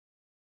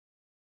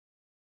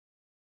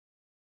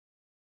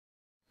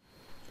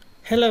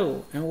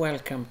Hello and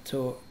welcome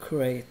to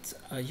create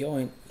a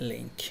join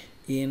link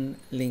in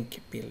Link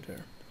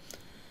Builder.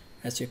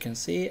 As you can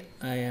see,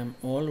 I am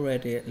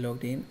already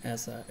logged in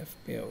as a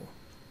FBO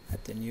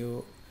at the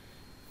new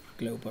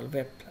global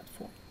web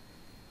platform.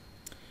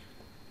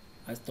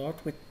 I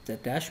start with the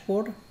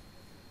dashboard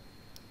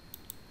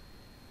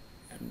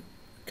and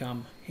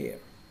come here.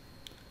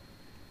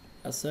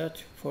 I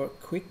search for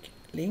quick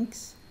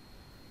links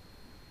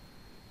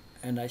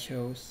and I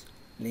choose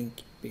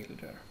Link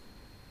Builder.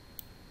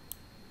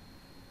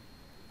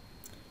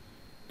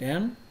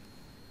 Then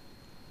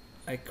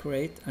I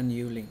create a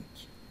new link.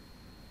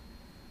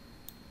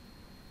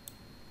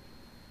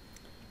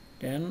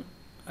 Then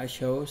I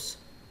choose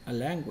a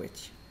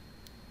language.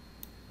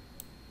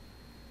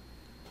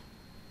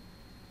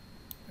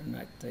 And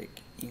I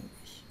take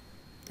English.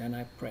 Then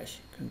I press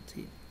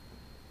continue.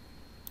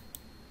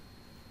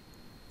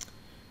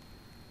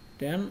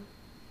 Then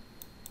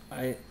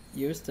I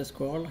use the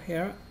scroll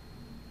here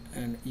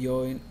and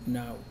join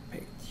now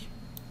page.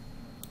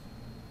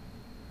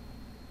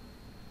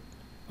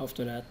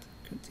 After that,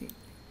 continue.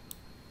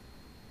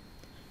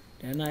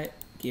 Then I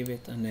give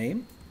it a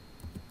name,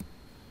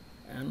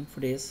 and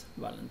for this,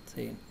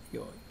 Valentine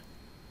join.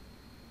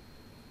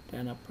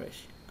 Then I press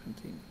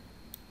continue.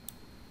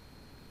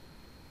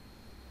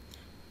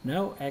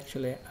 Now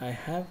actually I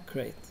have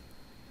created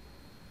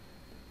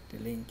the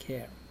link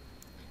here,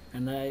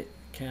 and I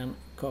can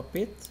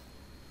copy it,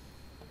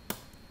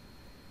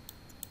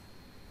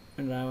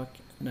 and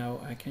now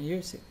I can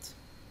use it.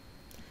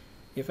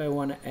 If I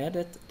want to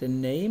edit the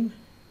name,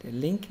 the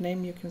link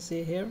name you can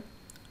see here,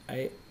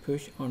 I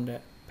push on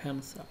the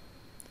pencil.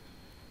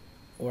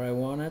 Or I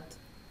want it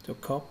to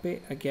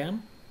copy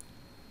again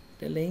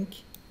the link,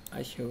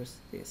 I choose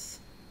this.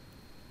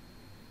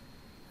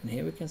 And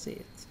here we can see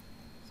it.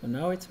 So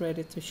now it's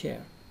ready to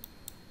share.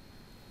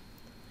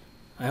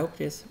 I hope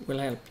this will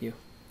help you.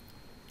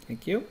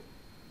 Thank you.